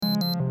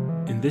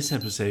In this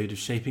episode of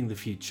Shaping the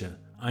Future,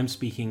 I'm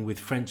speaking with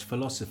French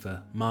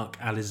philosopher Marc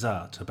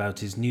Alizart about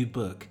his new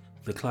book,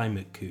 The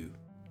Climate Coup.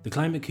 The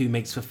Climate Coup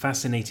makes for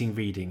fascinating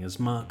reading as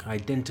Marc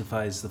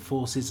identifies the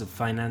forces of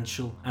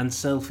financial and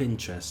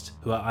self-interest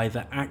who are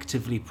either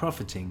actively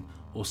profiting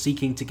or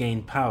seeking to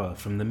gain power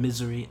from the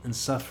misery and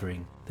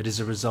suffering that is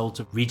a result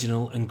of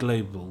regional and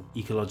global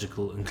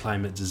ecological and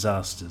climate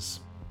disasters.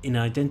 In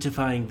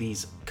identifying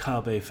these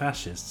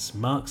carbo-fascists,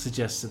 Marc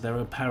suggests that there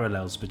are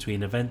parallels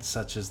between events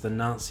such as the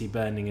Nazi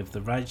burning of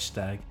the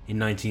Reichstag in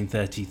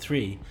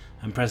 1933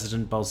 and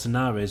President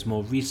Bolsonaro's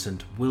more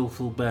recent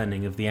willful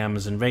burning of the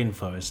Amazon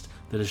rainforest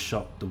that has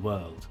shocked the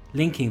world.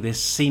 Linking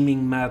this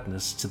seeming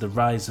madness to the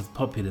rise of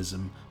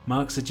populism,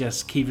 Marc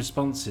suggests key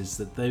responses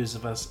that those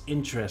of us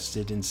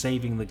interested in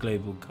saving the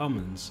global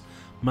commons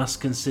must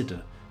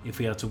consider if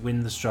we are to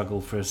win the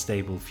struggle for a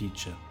stable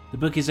future. The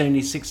book is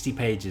only 60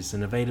 pages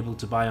and available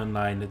to buy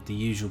online at the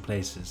usual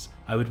places.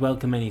 I would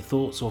welcome any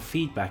thoughts or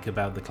feedback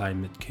about the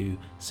climate coup,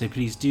 so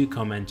please do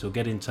comment or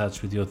get in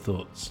touch with your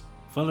thoughts.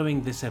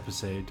 Following this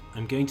episode,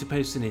 I'm going to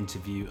post an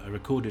interview I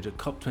recorded at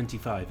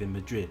COP25 in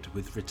Madrid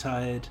with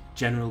retired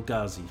General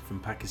Ghazi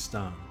from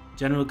Pakistan.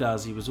 General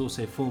Ghazi was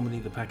also formerly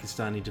the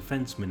Pakistani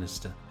Defence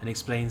Minister and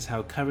explains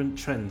how current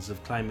trends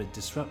of climate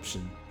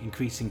disruption,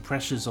 increasing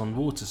pressures on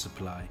water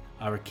supply,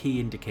 are a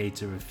key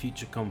indicator of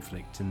future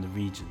conflict in the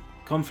region.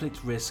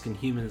 Conflict risk and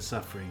human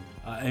suffering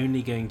are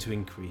only going to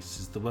increase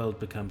as the world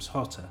becomes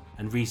hotter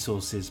and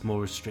resources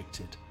more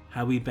restricted.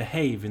 How we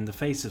behave in the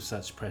face of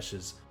such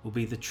pressures will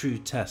be the true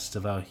test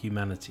of our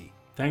humanity.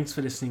 Thanks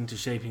for listening to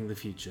Shaping the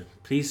Future.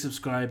 Please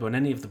subscribe on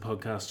any of the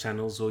podcast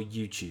channels or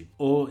YouTube,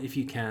 or if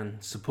you can,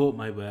 support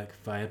my work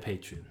via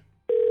Patreon.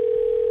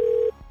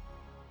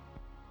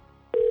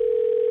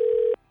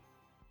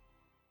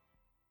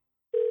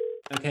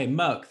 Okay,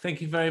 Marc,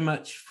 thank you very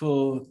much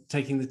for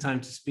taking the time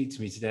to speak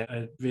to me today.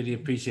 I really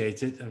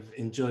appreciate it. I've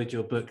enjoyed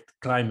your book,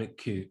 Climate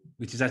Coup,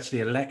 which is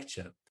actually a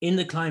lecture. In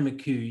the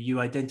Climate Coup, you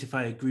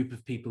identify a group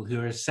of people who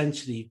are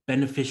essentially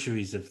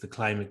beneficiaries of the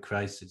climate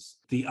crisis.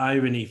 The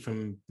irony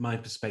from my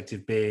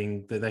perspective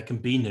being that there can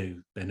be no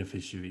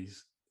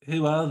beneficiaries.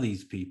 Who are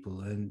these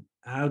people and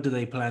how do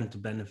they plan to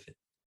benefit?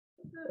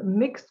 A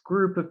mixed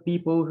group of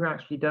people who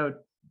actually don't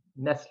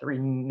necessarily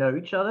know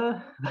each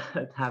other,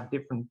 but have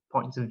different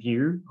points of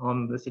view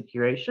on the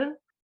situation.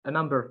 A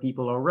number of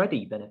people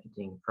already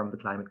benefiting from the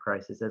climate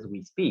crisis as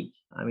we speak.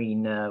 I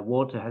mean,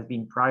 water has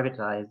been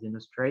privatized in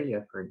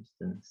Australia, for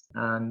instance,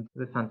 and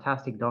the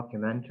fantastic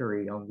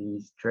documentary on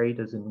these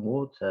traders in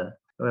water,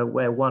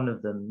 where one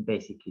of them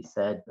basically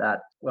said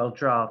that, well,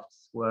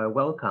 drafts were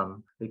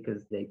welcome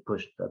because they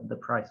pushed the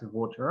price of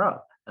water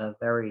up. A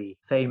very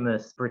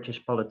famous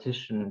British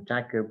politician,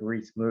 Jacob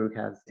Rees-Mogg,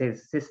 has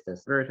his sister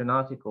wrote an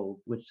article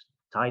which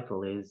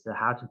title is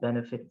How to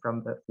Benefit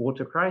from the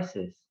Water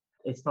Crisis.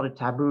 It's not a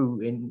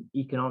taboo in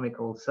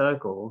economical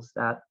circles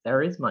that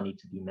there is money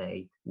to be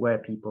made where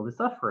people are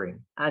suffering.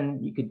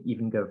 And you could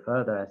even go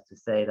further as to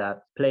say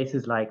that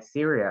places like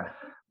Syria,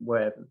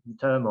 where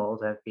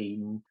turmoils have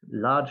been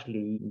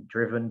largely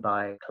driven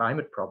by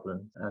climate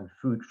problems and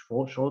food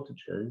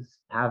shortages,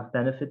 have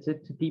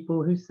benefited to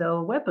people who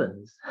sell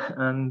weapons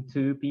and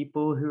to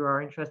people who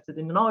are interested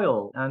in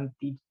oil. And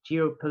the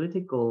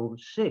geopolitical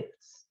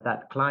shifts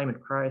that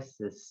climate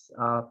crisis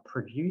are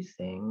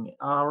producing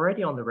are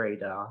already on the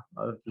radar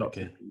of lots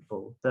of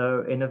people.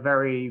 So in a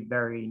very,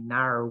 very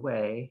narrow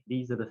way,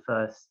 these are the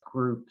first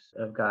groups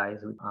of guys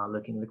who are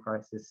looking at the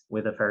crisis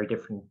with a very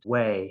different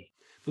way.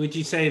 Would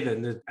you say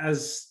then that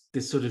as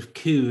this sort of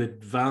coup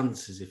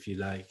advances, if you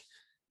like,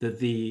 that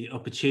the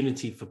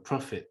opportunity for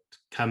profit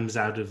comes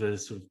out of a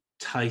sort of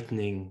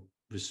tightening,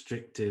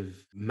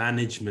 restrictive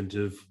management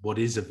of what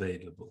is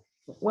available?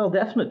 Well,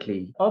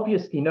 definitely.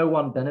 Obviously, no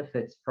one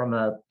benefits from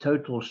a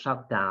total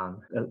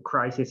shutdown, a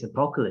crisis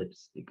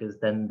apocalypse, because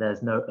then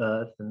there's no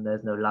earth and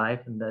there's no life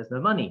and there's no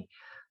money.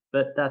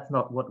 But that's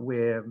not what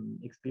we're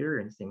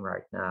experiencing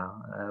right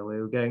now.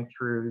 We're going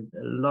through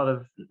a lot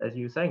of, as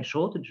you were saying,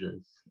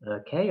 shortages,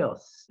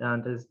 chaos.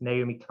 And as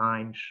Naomi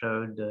Klein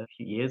showed a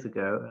few years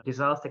ago,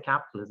 disaster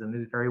capitalism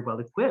is very well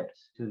equipped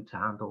to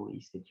handle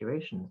these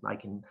situations,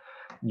 like in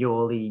New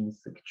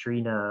Orleans, the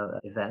Katrina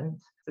event.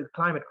 The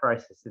climate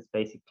crisis is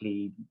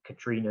basically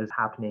Katrina's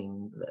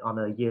happening on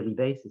a yearly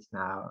basis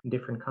now in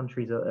different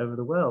countries over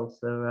the world.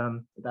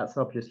 So that's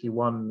obviously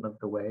one of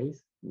the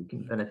ways we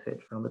can benefit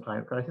from the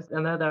climate crisis.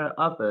 And then there are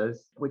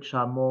others which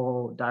are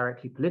more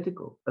directly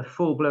political. A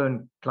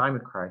full-blown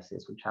climate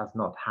crisis, which has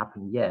not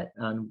happened yet,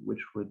 and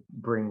which would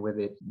bring with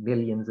it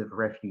millions of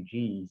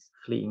refugees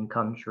fleeing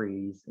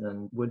countries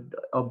and would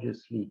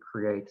obviously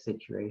create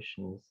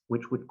situations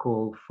which would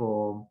call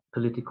for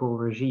political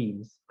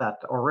regimes that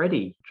are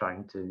already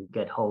trying to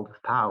get hold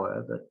of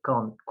power but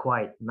can't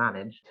quite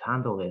manage to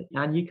handle it.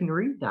 And you can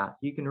read that.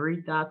 You can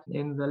read that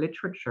in the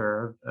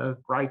literature of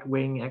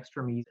right-wing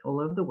extremists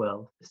all over the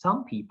world.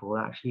 Some people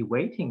are actually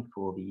waiting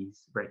for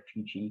these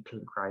refugee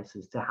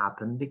crises to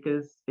happen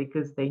because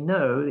they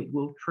know it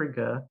will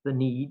trigger the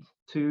need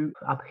to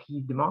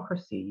upheave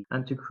democracy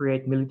and to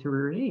create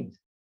military regimes.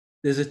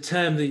 There's a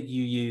term that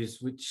you use,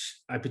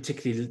 which I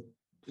particularly,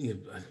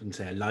 I wouldn't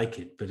say I like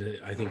it, but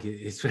I think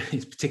it's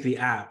particularly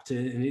apt,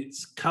 and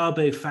it's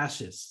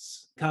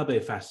carbo-fascists.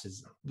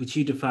 Carbo-fascism, which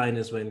you define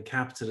as when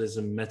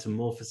capitalism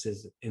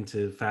metamorphoses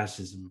into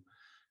fascism,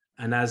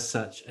 and as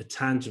such, a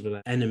tangible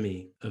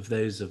enemy of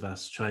those of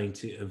us trying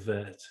to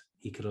avert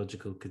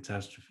ecological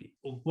catastrophe.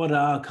 What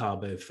are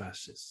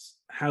carbo-fascists?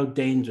 How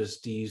dangerous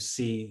do you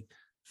see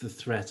the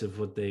threat of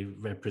what they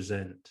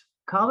represent?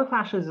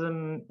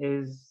 Carbo-fascism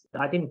is,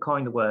 I didn't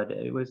coin the word,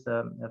 it was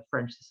a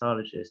French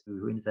sociologist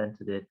who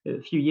invented it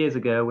a few years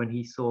ago when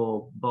he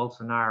saw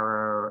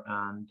Bolsonaro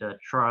and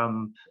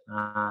Trump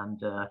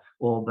and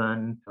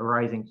Orban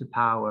rising to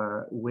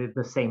power with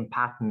the same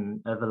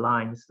pattern of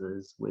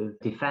alliances with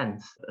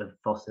defense of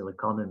fossil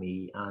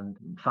economy and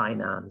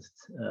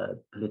financed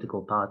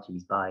political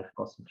parties by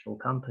fossil fuel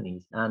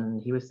companies. And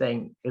he was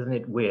saying, isn't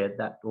it weird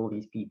that all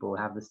these people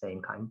have the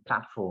same kind of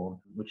platform,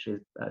 which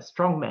is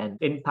strong men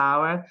in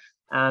power,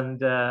 and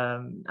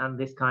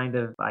this kind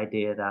of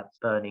idea that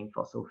burning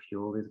fossil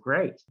fuel is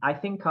great. I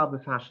think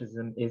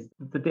carbo-fascism is,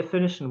 the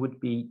definition would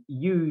be,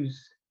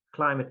 use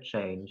climate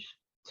change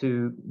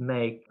to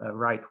make a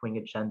right-wing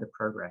agenda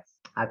progress,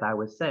 as I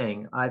was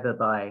saying, either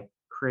by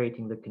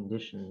creating the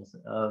conditions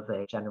of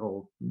a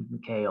general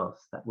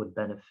chaos that would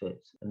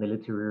benefit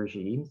military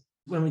regimes.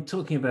 When we're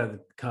talking about the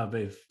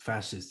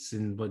carbo-fascists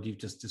in what you've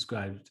just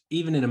described,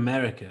 even in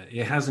America,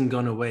 it hasn't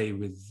gone away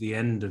with the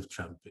end of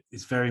Trump.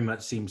 It very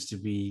much seems to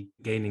be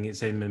gaining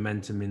its own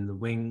momentum in the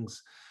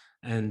wings.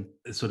 And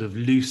a sort of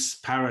loose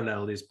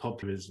parallel is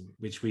populism,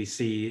 which we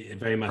see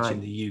very much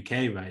in the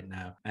UK right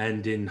now,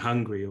 and in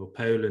Hungary or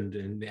Poland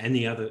and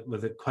any other,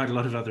 with quite a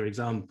lot of other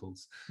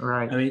examples.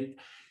 Right. I mean,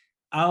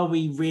 are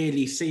we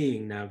really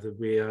seeing now that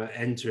we are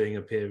entering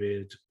a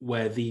period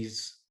where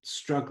these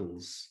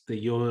struggles that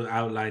you're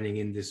outlining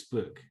in this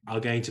book are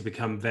going to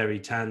become very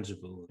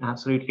tangible?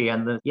 Absolutely.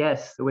 And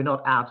yes, we're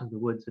not out of the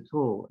woods at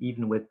all.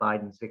 Even with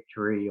Biden's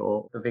victory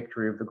or the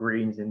victory of the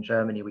Greens in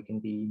Germany, we can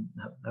be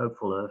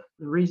hopeful of.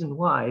 The reason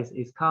why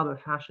is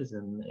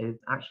carbo-fascism is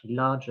actually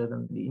larger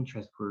than the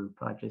interest group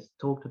I just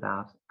talked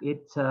about.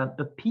 It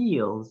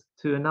appeals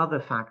to another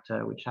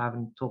factor, which I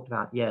haven't talked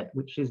about yet,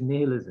 which is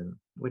nihilism,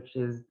 which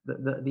is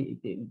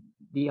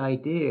the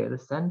idea, the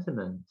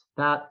sentiment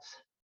that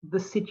the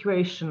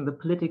situation, the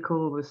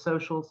political, the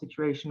social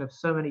situation of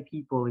so many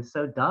people is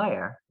so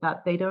dire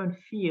that they don't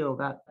feel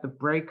that the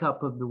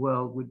breakup of the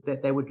world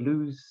that they would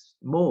lose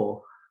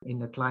more in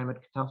the climate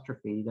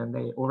catastrophe than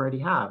they already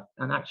have.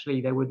 And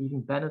actually, they would even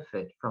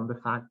benefit from the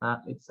fact that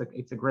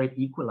it's a great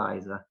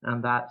equalizer,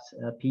 and that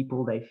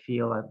people they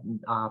feel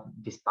are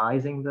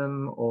despising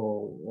them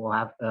or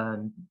have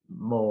earned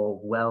more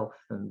wealth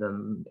than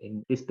them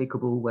in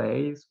despicable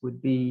ways would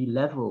be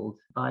leveled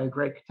by a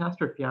great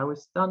catastrophe. I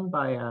was stunned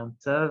by a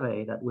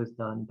survey that was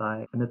done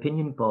by an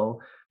opinion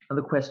poll. And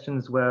the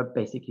questions were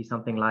basically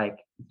something like,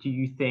 do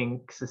you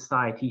think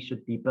society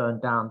should be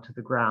burned down to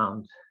the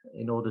ground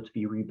in order to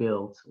be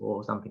rebuilt,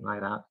 or something like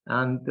that?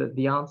 And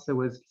the answer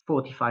was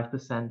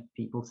 45%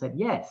 people said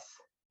yes,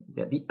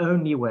 that the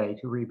only way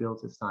to rebuild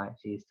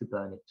society is to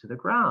burn it to the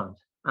ground.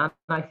 And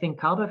I think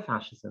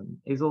carbo-fascism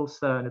is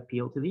also an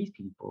appeal to these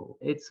people.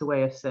 It's a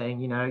way of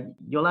saying,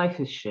 your life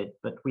is shit,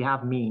 but we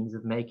have means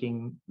of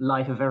making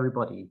life of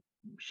everybody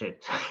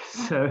shit.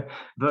 So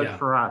vote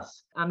for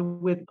us. And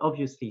with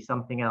obviously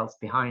something else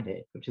behind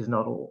it, which is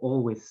not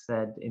always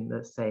said in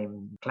the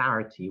same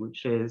clarity,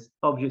 which is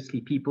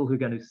obviously people who are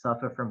going to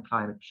suffer from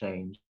climate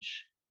change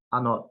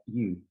are not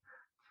you,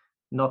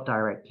 not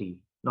directly,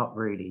 not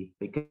really,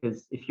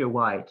 because if you're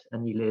white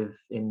and you live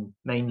in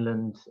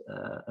mainland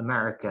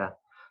America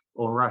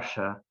or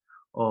Russia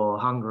or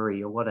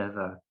Hungary or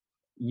whatever,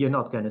 you're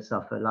not going to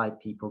suffer like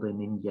people in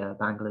India,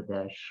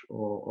 Bangladesh,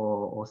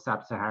 or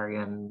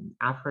sub-Saharan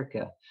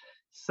Africa.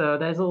 So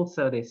there's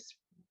also this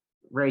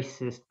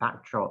racist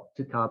backdrop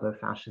to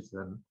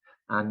carbo-fascism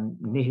and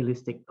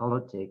nihilistic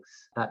politics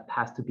that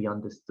has to be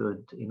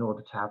understood in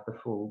order to have the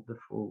full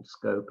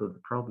scope of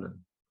the problem.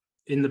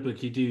 In the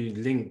book, you do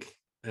link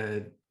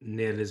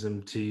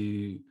nihilism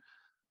to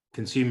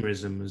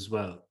consumerism as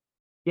well.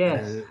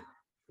 Yes.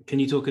 Can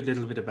you talk a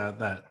little bit about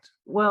that?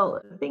 Well,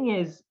 the thing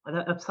is,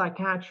 a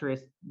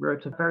psychiatrist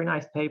wrote a very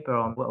nice paper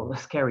a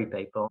scary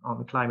paper on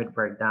the climate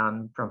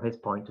breakdown from his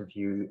point of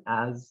view,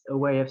 as a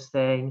way of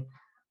saying,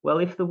 well,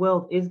 if the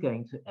world is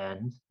going to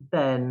end,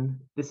 then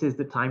this is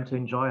the time to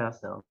enjoy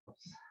ourselves.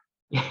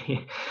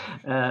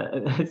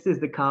 This is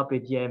the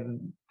carpe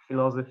diem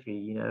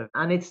philosophy,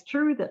 and it's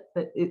true that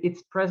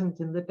it's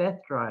present in the death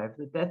drive.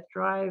 The death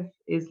drive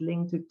is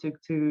linked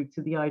to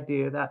the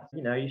idea that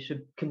you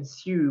should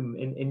consume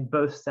in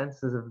both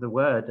senses of the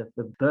word, of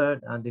the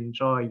burn and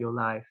enjoy your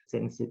life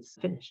since it's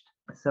finished.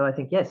 So I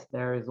think yes,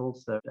 there is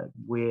also a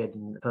weird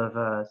and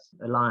perverse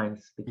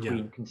alliance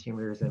between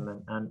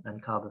consumerism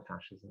and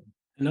carbo-fascism.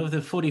 And of the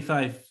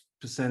 45%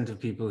 of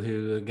people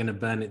who are going to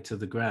burn it to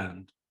the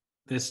ground,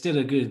 there's still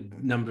a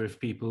good number of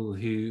people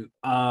who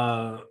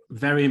are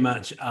very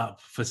much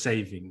up for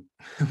saving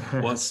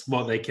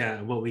what they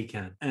can, what we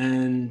can.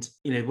 And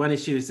one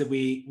issue is that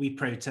we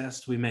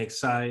protest, we make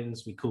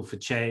signs, we call for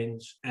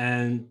change.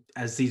 And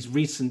as these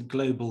recent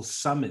global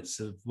summits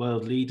of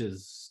world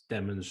leaders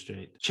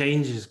demonstrate,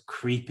 change is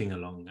creeping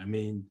along. I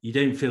mean, you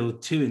don't feel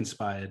too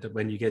inspired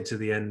when you get to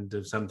the end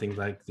of something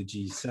like the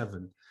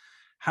G7.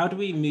 How do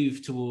we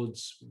move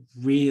towards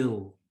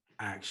real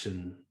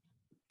action?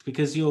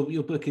 Because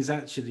your book is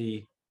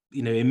actually,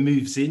 it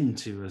moves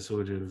into a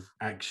sort of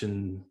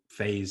action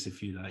phase,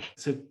 if you like.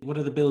 So what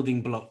are the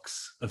building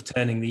blocks of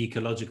turning the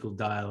ecological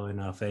dial in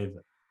our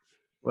favor?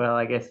 Well,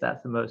 I guess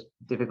that's the most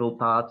difficult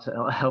part,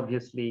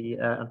 obviously.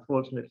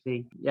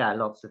 Unfortunately, yeah,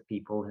 lots of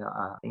people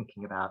are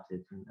thinking about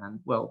it. And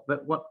well,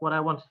 but what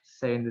I wanted to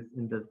say in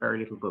the very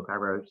little book I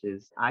wrote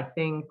is I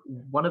think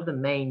one of the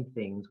main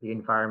things the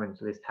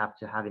environmentalists have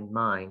to have in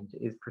mind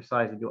is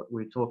precisely what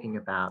we're talking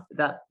about,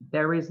 that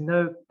there is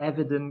no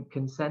evident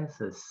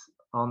consensus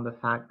on the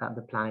fact that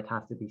the planet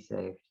has to be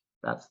saved.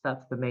 That's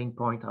the main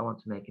point I want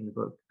to make in the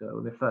book,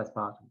 the first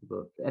part of the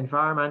book.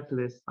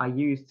 Environmentalists are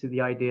used to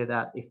the idea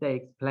that if they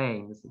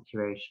explain the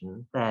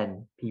situation,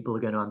 then people are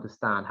going to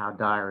understand how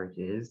dire it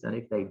is. And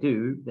if they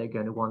do, they're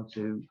going to want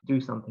to do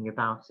something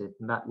about it.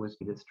 And that was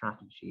the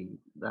strategy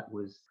that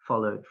was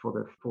followed for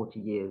the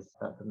 40 years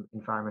that the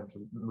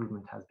environmental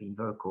movement has been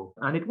vocal.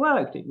 And it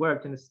worked. It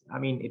worked in this, I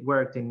mean, it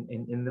worked in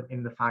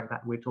the fact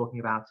that we're talking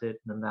about it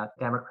and that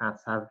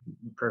Democrats have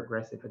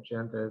progressive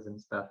agendas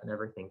and stuff and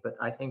everything. But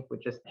I think we're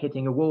just hitting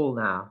a wall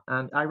now.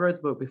 And I wrote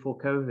the book before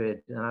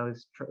COVID, and I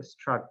was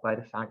struck by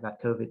the fact that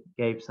COVID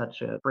gave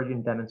such a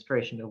brilliant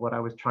demonstration of what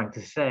I was trying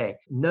to say.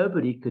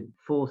 Nobody could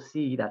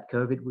foresee that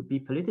COVID would be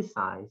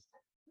politicized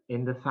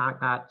in the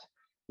fact that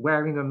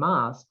wearing a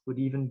mask would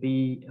even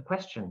be a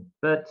question.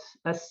 But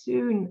as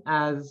soon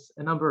as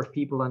a number of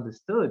people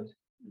understood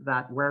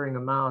that wearing a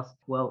mask,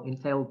 well,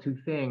 entailed two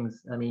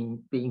things. I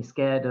mean, being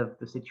scared of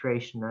the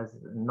situation as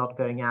not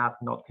going out,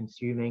 not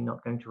consuming,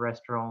 not going to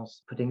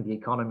restaurants, putting the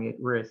economy at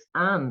risk,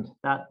 and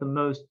that the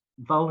most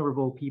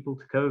vulnerable people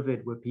to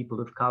COVID were people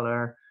of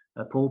color,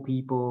 poor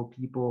people,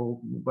 people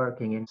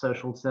working in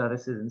social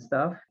services and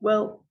stuff.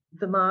 Well,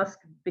 the mask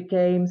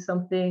became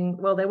something,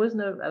 well, there was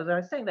no, as I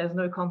was saying, there's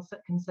no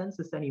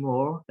consensus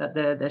anymore that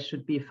there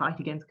should be a fight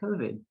against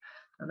COVID.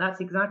 And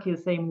that's exactly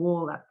the same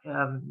wall that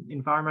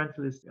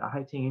environmentalists are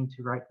hitting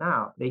into right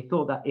now. They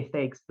thought that if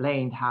they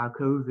explained how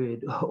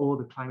COVID or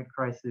the climate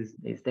crisis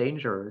is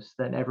dangerous,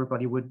 then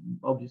everybody would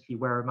obviously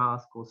wear a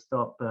mask or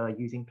stop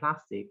using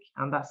plastic.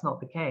 And that's not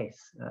the case.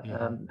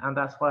 And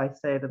that's why I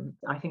say that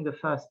I think the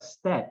first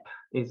step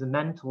is a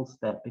mental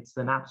step. It's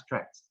an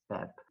abstract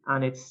step.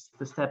 And it's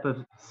the step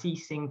of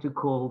ceasing to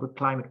call the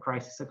climate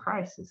crisis a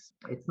crisis.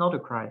 It's not a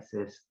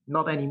crisis,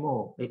 not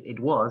anymore. It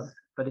was,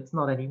 but it's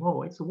not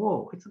anymore. It's a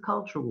war. It's a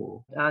culture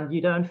war. And you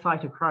don't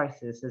fight a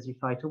crisis as you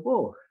fight a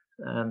war.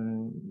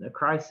 A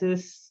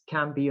crisis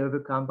can be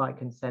overcome by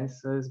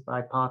consensus,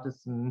 by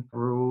partisan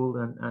rule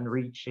and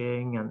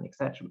reaching and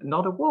etc.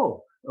 Not a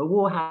war. A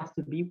war has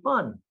to be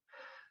won.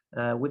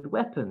 With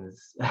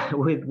weapons,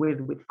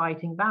 with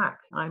fighting back.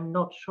 I'm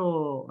not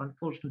sure,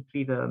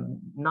 unfortunately,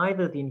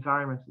 neither the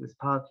Environmentalist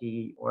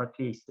Party, or at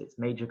least its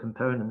major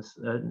components,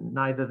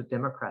 neither the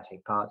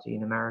Democratic Party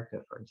in America,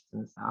 for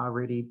instance, are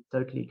really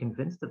totally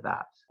convinced of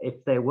that.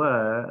 If they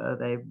were,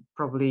 they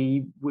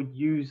probably would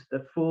use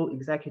the full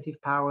executive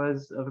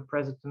powers of a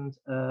president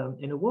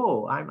in a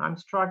war. I'm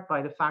struck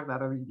by the fact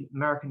that an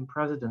American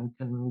president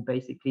can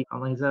basically,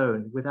 on his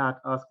own, without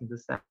asking the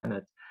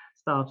Senate,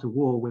 start a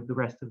war with the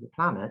rest of the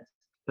planet,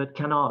 but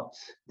cannot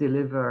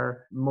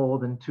deliver more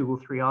than 2 or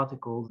 3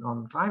 articles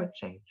on climate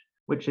change,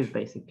 which is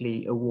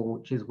basically a war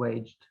which is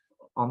waged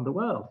on the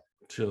world.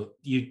 Sure.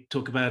 You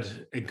talk about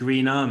a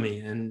green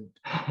army, and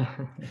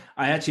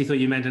I actually thought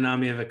you meant an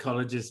army of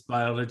ecologists,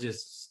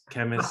 biologists,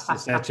 chemists,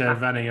 etc.,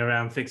 running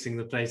around fixing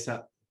the place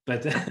up.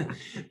 But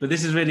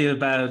this is really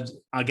about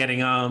our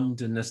getting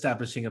armed and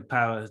establishing a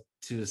power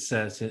to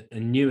assert a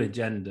new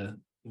agenda.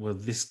 Well,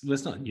 it's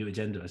not a new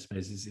agenda, I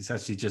suppose. It's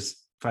actually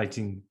just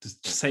fighting to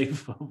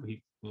save what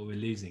we're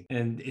losing.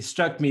 And it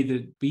struck me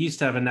that we used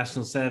to have a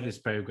national service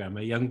program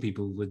where young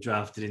people were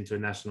drafted into a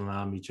national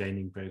army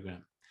training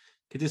program.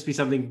 Could this be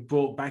something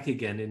brought back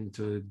again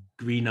into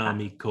a Green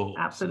Army Corps?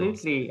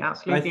 Absolutely.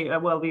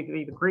 Well,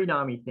 the Green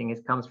Army thing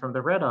comes from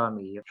the Red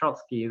Army.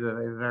 Trotsky is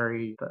a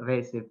very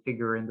pervasive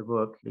figure in the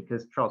book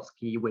because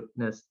Trotsky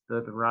witnessed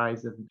the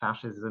rise of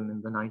fascism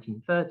in the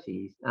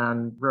 1930s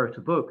and wrote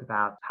a book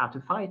about how to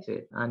fight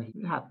it. And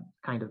he had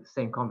kind of the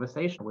same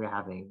conversation we're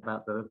having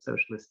about the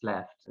socialist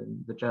left,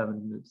 and the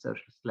German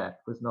socialist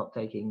left was not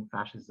taking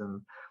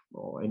fascism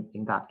or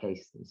in that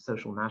case,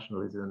 social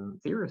nationalism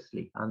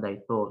seriously. And they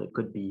thought it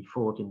could be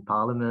fought in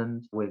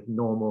parliament with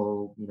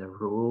normal,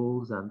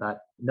 rules, and that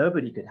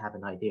nobody could have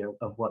an idea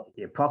of what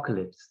the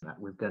apocalypse that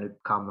was going to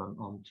come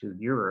onto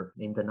Europe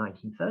in the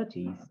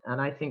 1930s.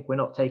 And I think we're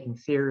not taking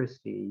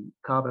seriously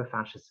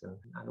carbo-fascism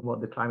and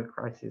what the climate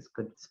crisis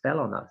could spell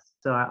on us.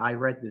 So I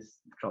read this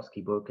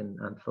Trotsky book and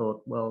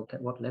thought, well,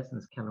 what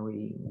lessons can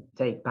we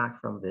take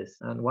back from this?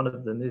 And one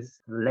of them is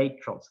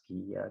late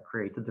Trotsky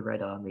created the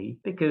Red Army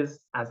because,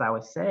 as I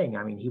was saying,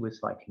 I mean, he was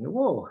fighting a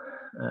war.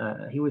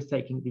 He was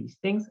taking these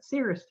things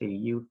seriously.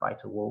 You fight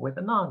a war with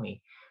an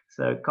army.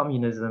 So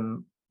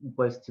communism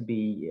was to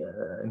be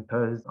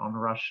imposed on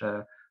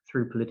Russia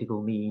through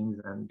political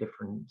means and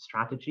different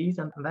strategies,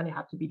 and then it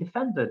had to be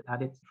defended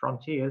at its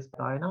frontiers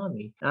by an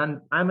army. And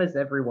I'm, as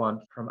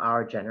everyone from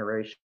our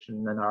generation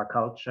and our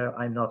culture,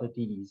 I'm not at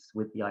ease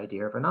with the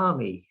idea of an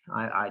army.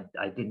 I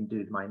didn't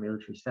do my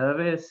military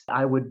service.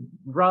 I would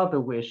rather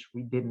wish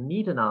we didn't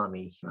need an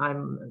army.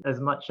 I'm as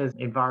much as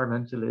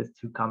environmentalists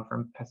who come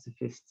from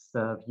pacifist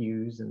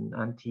views and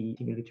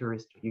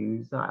anti-militarist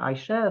views. I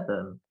share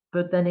them.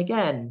 But then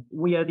again,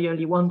 we are the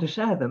only one to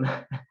share them.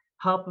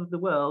 Half of the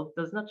world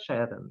does not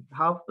share them.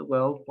 Half the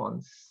world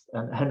wants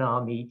an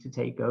army to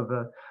take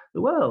over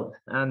the world.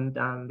 And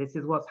this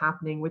is what's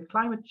happening with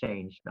climate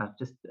change. I've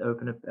just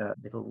opened a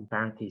little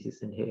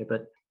parenthesis in here,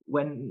 but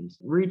when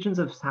regions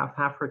of South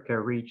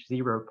Africa reach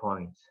 0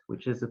 point,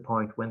 which is a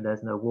point when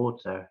there's no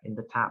water in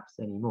the taps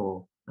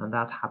anymore, and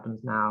that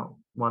happens now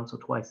once or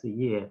twice a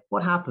year,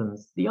 what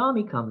happens? The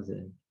army comes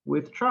in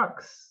with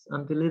trucks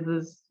and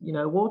delivers,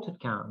 water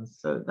cans.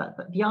 So that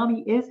the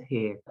army is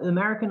here. The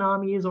American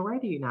army is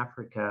already in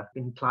Africa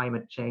in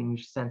climate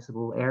change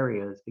sensible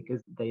areas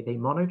because they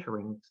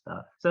monitoring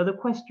stuff. So the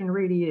question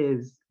really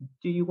is,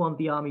 do you want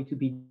the army to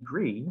be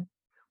green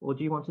or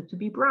do you want it to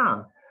be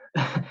brown?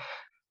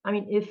 I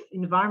mean, if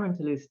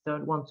environmentalists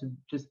don't want to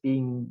just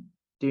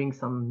doing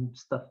some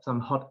stuff,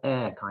 some hot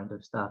air kind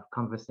of stuff,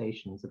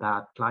 conversations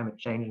about climate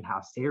change and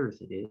how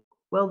serious it is,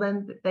 well,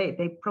 then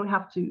they probably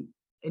have to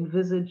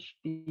envisage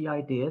the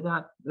idea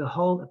that the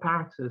whole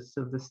apparatus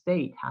of the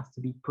state has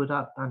to be put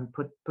up and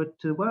put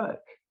to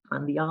work.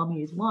 And the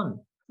army is one.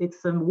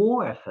 It's a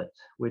war effort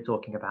we're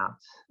talking about.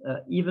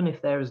 Even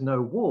if there is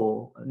no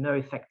war, no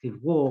effective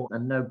war,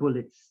 and no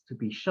bullets to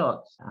be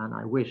shot, and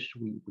I wish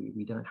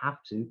we don't have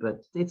to,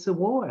 but it's a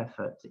war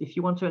effort. If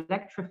you want to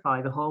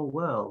electrify the whole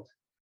world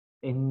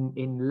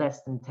in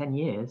less than 10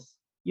 years,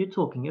 you're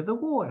talking of a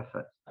war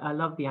effort. I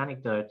love the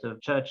anecdote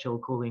of Churchill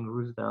calling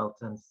Roosevelt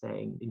and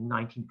saying in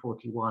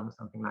 1941 or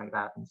something like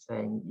that, and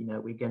saying,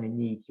 we're going to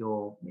need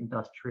your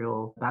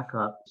industrial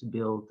backup to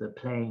build the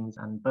planes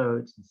and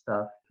boats and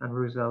stuff. And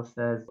Roosevelt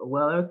says,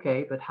 well,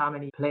 okay, but how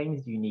many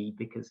planes do you need?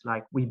 Because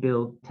we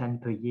build 10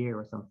 per year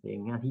or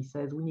something. And he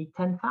says, we need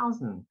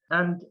 10,000.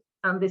 And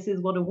this is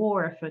what a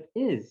war effort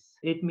is.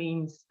 It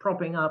means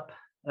propping up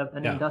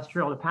an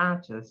industrial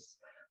apparatus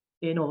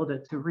in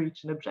order to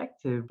reach an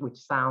objective which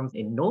sounds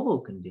in normal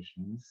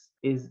conditions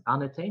is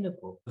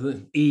unattainable.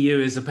 The EU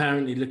is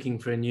apparently looking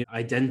for a new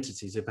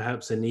identity, so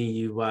perhaps an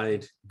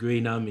EU-wide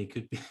green army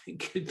could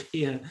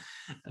be a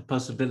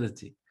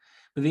possibility.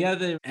 But the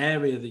other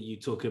area that you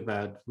talk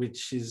about,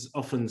 which is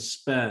often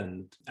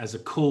spurned as a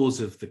cause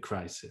of the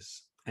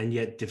crisis, and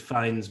yet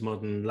defines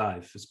modern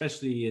life,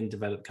 especially in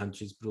developed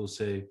countries, but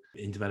also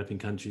in developing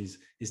countries,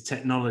 is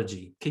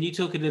technology. Can you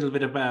talk a little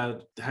bit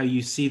about how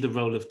you see the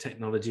role of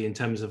technology in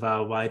terms of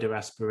our wider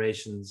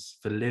aspirations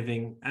for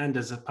living and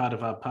as a part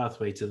of our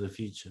pathway to the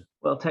future?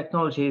 Well,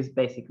 technology is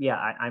basically,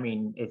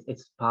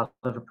 it's part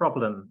of a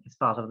problem. It's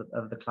part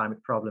of the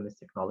climate problem is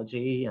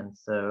technology. And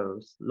so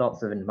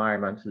lots of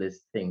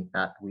environmentalists think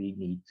that we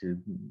need to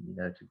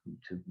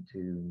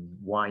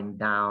wind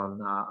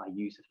down our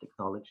use of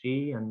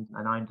technology. And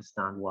I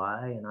understand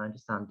why, and I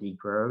understand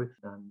degrowth.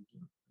 And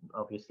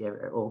obviously,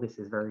 all this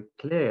is very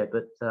clear.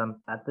 But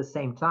at the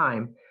same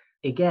time,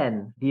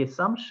 again, the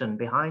assumption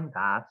behind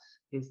that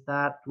is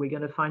that we're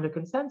going to find a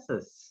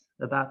consensus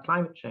about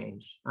climate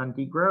change and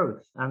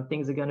degrowth, and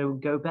things are going to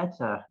go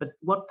better. But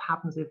what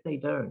happens if they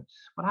don't?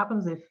 What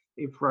happens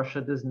if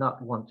Russia does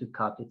not want to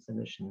cut its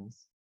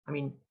emissions? I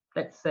mean,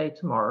 let's say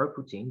tomorrow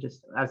Putin,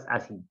 just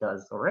as he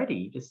does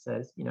already, just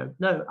says,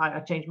 no, I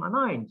changed my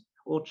mind.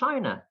 Or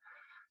China,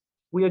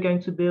 we are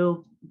going to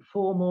build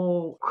 4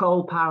 more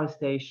coal power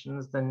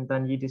stations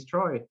than you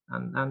destroyed,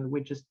 and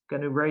we're just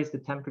going to raise the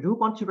temperature. Who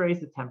want to raise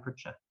the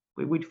temperature?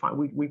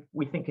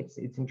 We think it's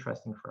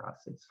interesting for us.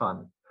 It's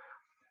fun.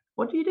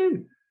 What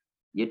do?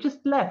 You're just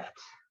left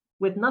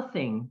with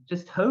nothing,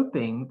 just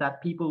hoping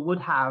that people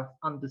would have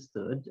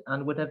understood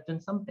and would have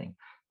done something.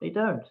 They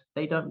don't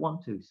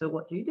want to. So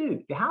what do?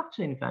 You have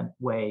to invent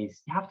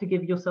ways. You have to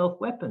give yourself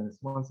weapons.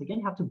 Once again,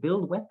 you have to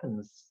build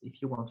weapons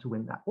if you want to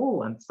win that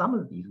war. And some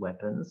of these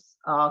weapons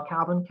are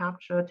carbon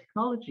capture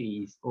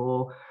technologies,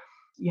 or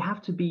you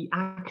have to be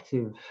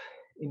active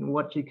in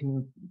what you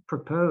can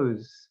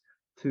propose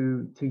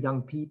to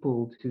young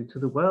people, to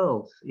the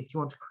world, if you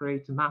want to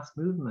create a mass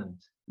movement.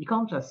 You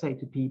can't just say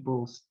to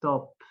people,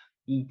 stop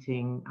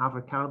eating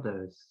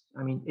avocados.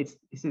 I mean,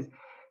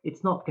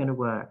 it's not going to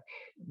work.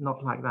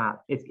 Not like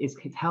that. It's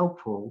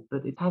helpful,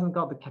 but it hasn't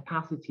got the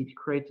capacity to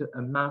create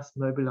a mass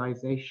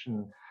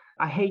mobilization.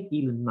 I hate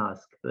Elon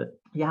Musk, but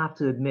you have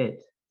to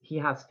admit he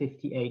has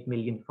 58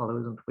 million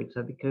followers on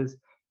Twitter because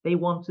they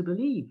want to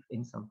believe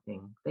in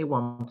something. They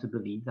want to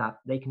believe that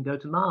they can go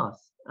to Mars.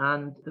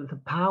 And the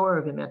power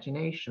of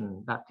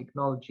imagination that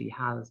technology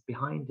has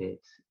behind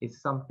it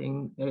is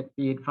something that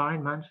the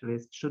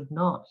environmentalists should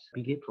not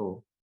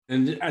belittle.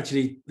 And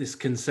actually, this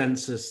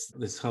consensus,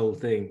 this whole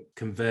thing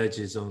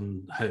converges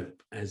on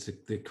hope as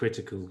the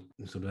critical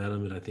sort of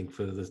element, I think,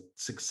 for the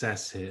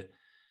success here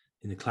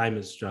in the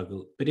climate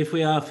struggle. But if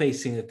we are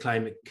facing a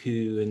climate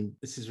coup, and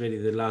this is really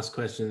the last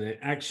question,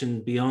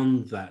 action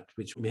beyond that,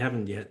 which we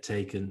haven't yet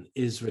taken,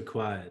 is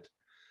required.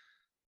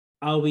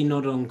 Are we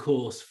not on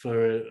course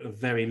for a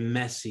very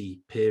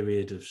messy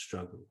period of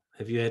struggle?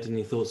 Have you had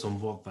any thoughts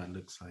on what that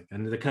looks like?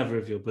 And the cover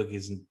of your book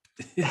isn't.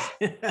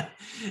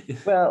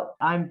 Well,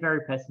 I'm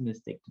very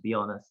pessimistic, to be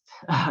honest.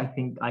 I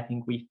think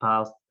we've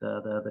passed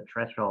the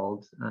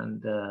threshold,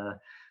 and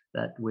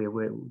that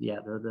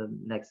the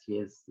next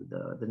years,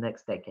 the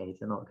next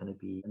decades are not going to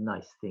be a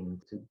nice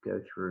thing to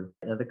go through.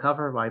 The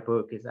cover of my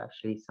book is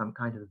actually some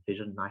kind of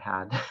vision I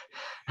had,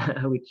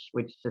 which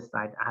just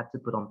I had to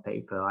put on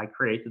paper. I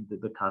created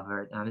the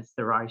cover, and it's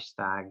the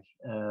Reichstag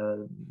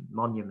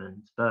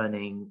monument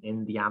burning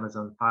in the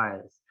Amazon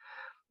fires.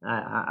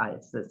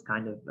 It's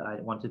kind of, I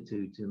wanted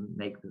to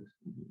make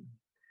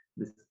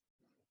this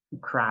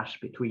crash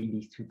between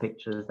these two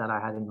pictures that I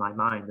had in my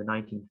mind, the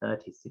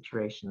 1930s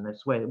situation. It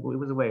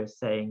was a way of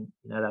saying,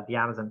 that the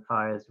Amazon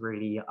fires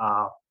really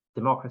are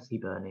democracy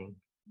burning,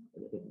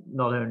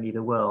 not only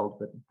the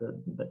world,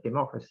 but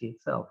democracy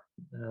itself,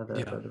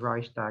 the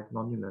Reichstag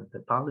monument, the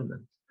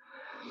parliament,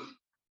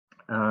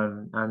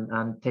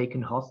 and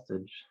taken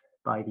hostage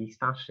by these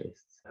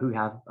fascists who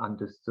have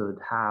understood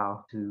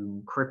how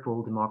to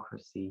cripple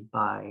democracy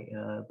by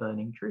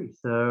burning trees.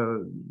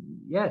 So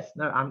yes,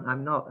 no,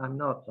 I'm not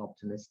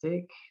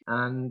optimistic,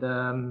 and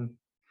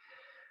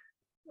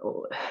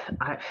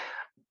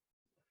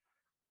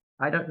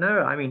I don't know.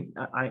 I mean,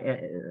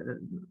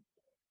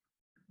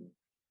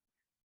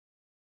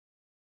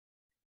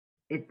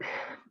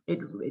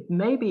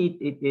 maybe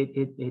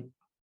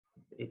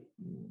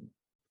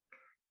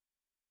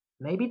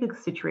the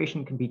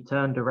situation can be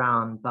turned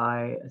around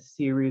by a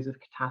series of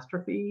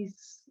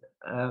catastrophes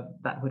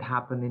that would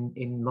happen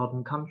in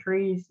modern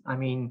countries. I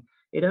mean,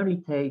 it only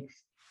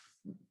takes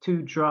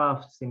 2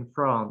 drafts in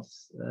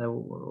France,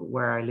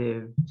 where I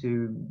live,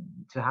 to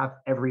have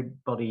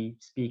everybody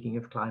speaking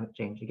of climate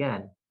change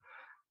again.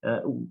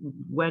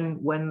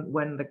 When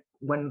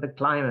the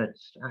climate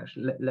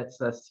actually lets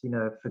us,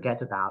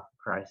 forget about the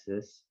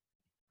crisis,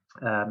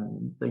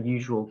 the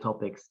usual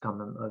topics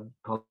come of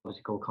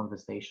political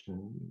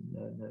conversation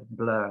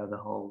blur the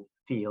whole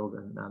field,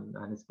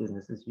 and it's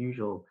business as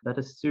usual. But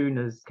as soon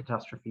as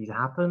catastrophes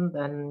happen,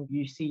 then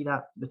you see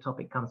that the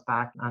topic comes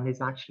back and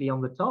is actually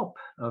on the top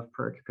of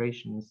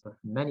preoccupations of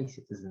many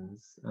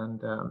citizens.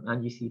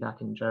 And you see that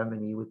in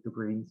Germany with the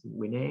Greens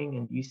winning,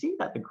 and you see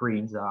that the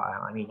Greens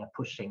are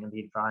pushing, and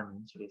the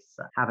environmentalists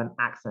have an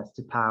access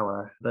to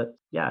power. But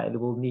yeah, it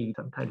will need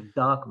some kind of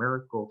dark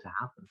miracle to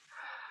happen.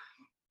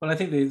 Well, I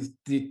think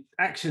the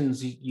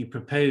actions you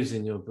propose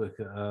in your book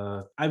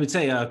I would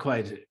say, are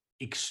quite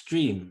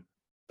extreme.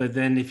 But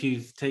then if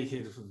you take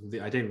it,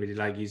 I don't really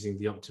like using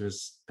the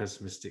optimist,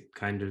 pessimistic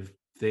kind of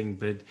thing.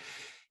 But,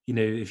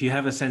 if you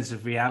have a sense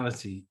of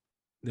reality,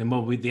 then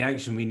the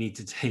action we need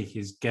to take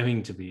is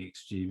going to be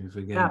extreme. If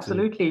we're going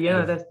absolutely,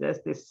 there's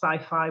this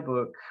sci-fi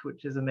book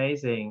which is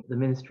amazing, The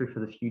Ministry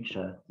for the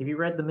Future. Have you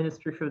read The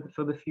Ministry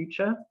for the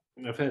Future?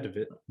 I've heard of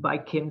it. By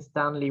Kim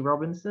Stanley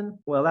Robinson.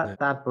 Well,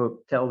 that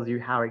book tells you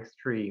how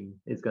extreme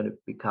it's going to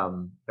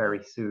become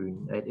very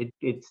soon.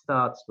 It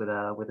starts with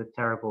a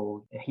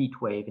terrible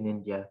heat wave in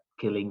India,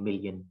 killing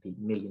millions of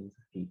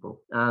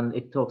people, and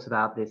it talks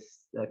about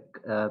this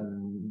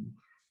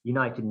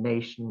United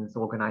Nations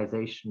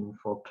Organization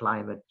for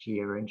Climate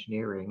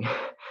Geoengineering,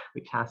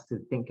 which has to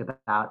think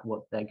about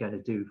what they're going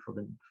to do for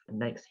the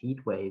next heat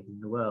wave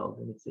in the world.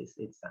 And it's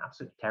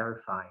absolutely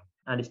terrifying.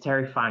 And it's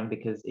terrifying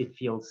because it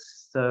feels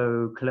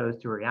so close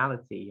to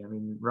reality. I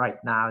mean,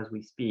 right now, as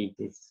we speak,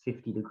 it's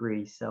 50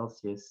 degrees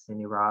Celsius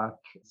in Iraq,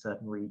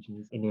 certain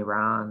regions in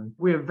Iran.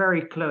 We're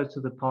very close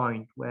to the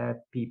point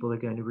where people are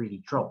going to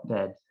really drop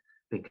dead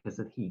because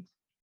of heat,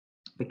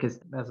 because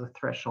there's a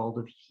threshold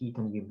of heat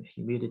and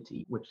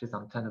humidity which is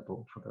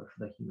untenable for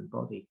the human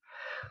body.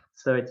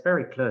 So it's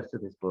very close to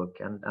this book,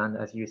 and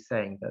as you're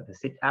saying, that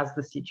as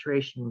the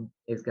situation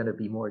is going to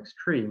be more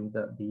extreme,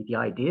 the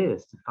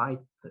ideas to fight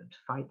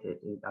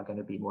it are going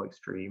to be more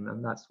extreme,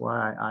 and that's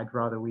why I'd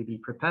rather we be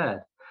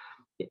prepared.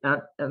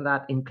 And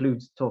that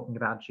includes talking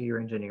about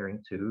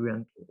geoengineering too,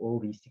 and all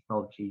these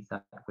technologies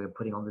that we're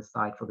putting on the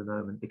side for the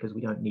moment because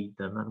we don't need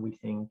them, and we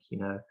think,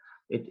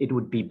 it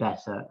would be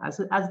better as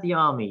the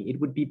army. It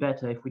would be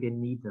better if we didn't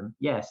need them.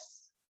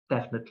 Yes,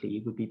 definitely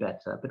it would be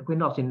better. But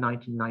we're not in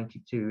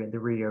 1992 in the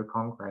Rio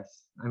Congress.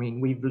 I mean,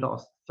 we've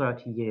lost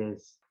 30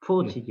 years,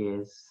 40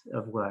 years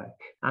of work.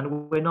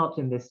 And we're not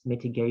in this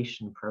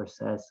mitigation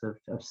process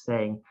of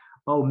saying,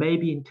 oh,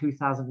 maybe in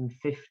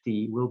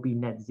 2050 we'll be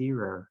net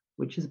zero,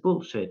 which is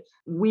bullshit.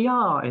 We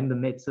are in the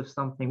midst of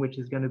something which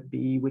is going to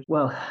be,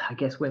 well, I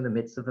guess we're in the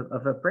midst of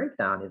a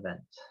breakdown event,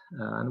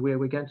 and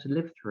we're going to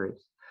live through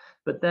it.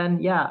 But then,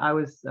 yeah, I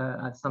was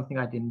something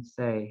I didn't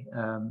say,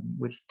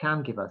 which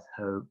can give us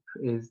hope,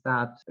 is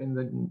that in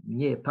the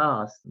near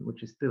past,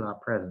 which is still our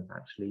present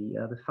actually,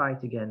 the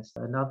fight against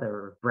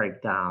another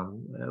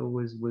breakdown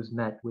was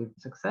met with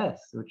success,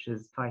 which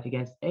is fight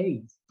against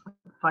AIDS.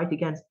 Fight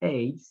against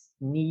AIDS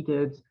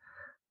needed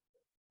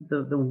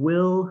the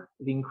will,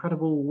 the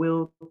incredible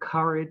will,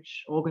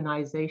 courage,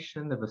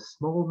 organization of a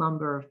small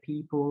number of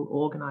people,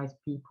 organized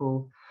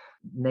people,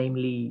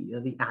 namely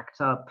the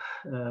ACT UP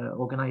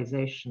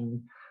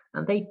organization.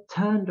 And they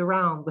turned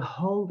around the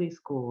whole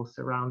discourse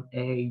around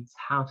AIDS,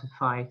 how to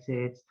fight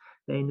it.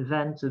 They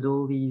invented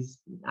all these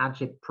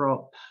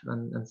agitprop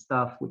and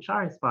stuff, which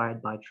are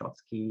inspired by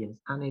Trotsky,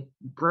 and it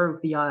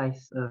broke the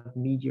ice of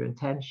media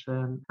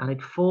attention, and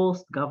it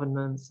forced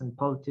governments and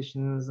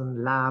politicians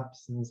and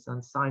labs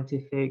and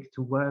scientific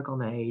to work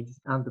on AIDS.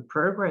 And the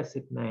progress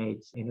it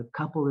made in a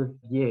couple of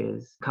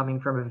years,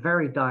 coming from a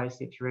very dire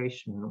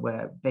situation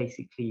where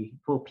basically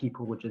poor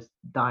people were just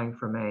dying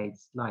from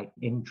AIDS, like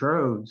in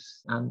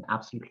droves, and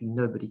absolutely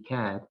nobody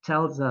cared,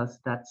 tells us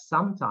that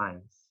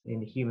sometimes in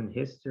human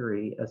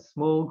history, a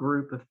small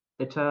group of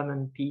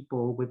determined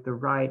people with the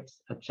right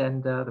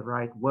agenda, the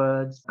right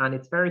words, and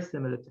it's very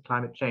similar to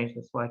climate change.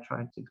 That's why I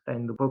tried to explain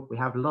in the book. We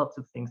have lots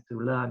of things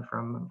to learn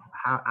from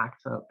how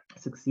ACT UP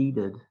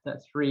succeeded.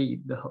 That's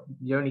really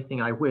the only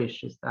thing I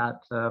wish, is that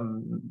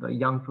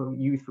the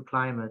Youth for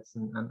Climate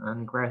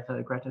and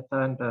Greta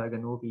Thunberg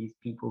and all these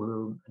people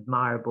who are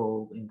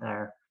admirable in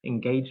their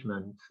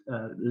engagement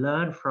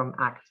learn from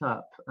ACT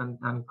UP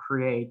and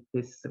create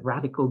this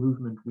radical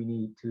movement we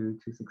need to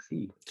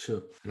succeed.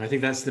 Sure. And I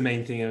think that's the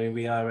main thing. I mean,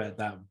 we are at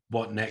that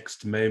what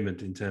next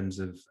moment in terms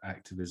of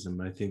activism.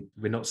 I think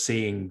we're not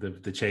seeing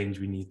the change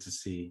we need to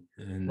see.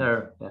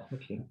 No,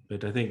 definitely.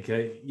 But I think,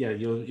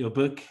 your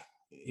book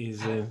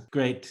is a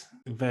great,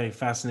 very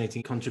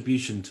fascinating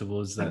contribution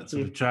towards that,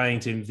 sort of trying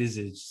to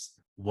envisage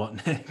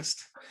what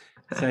next.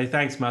 So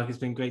thanks, Mark. It's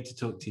been great to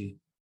talk to you.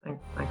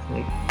 Thanks,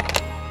 Nick.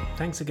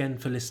 Thanks again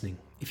for listening.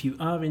 If you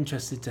are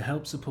interested to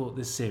help support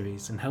this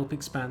series and help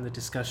expand the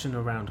discussion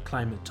around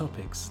climate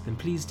topics, then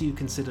please do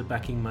consider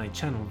backing my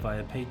channel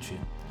via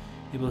Patreon.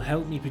 It will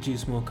help me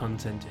produce more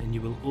content, and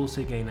you will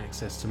also gain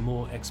access to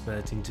more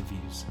expert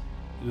interviews.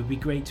 It would be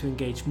great to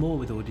engage more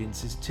with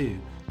audiences too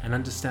and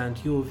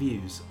understand your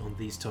views on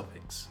these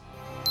topics.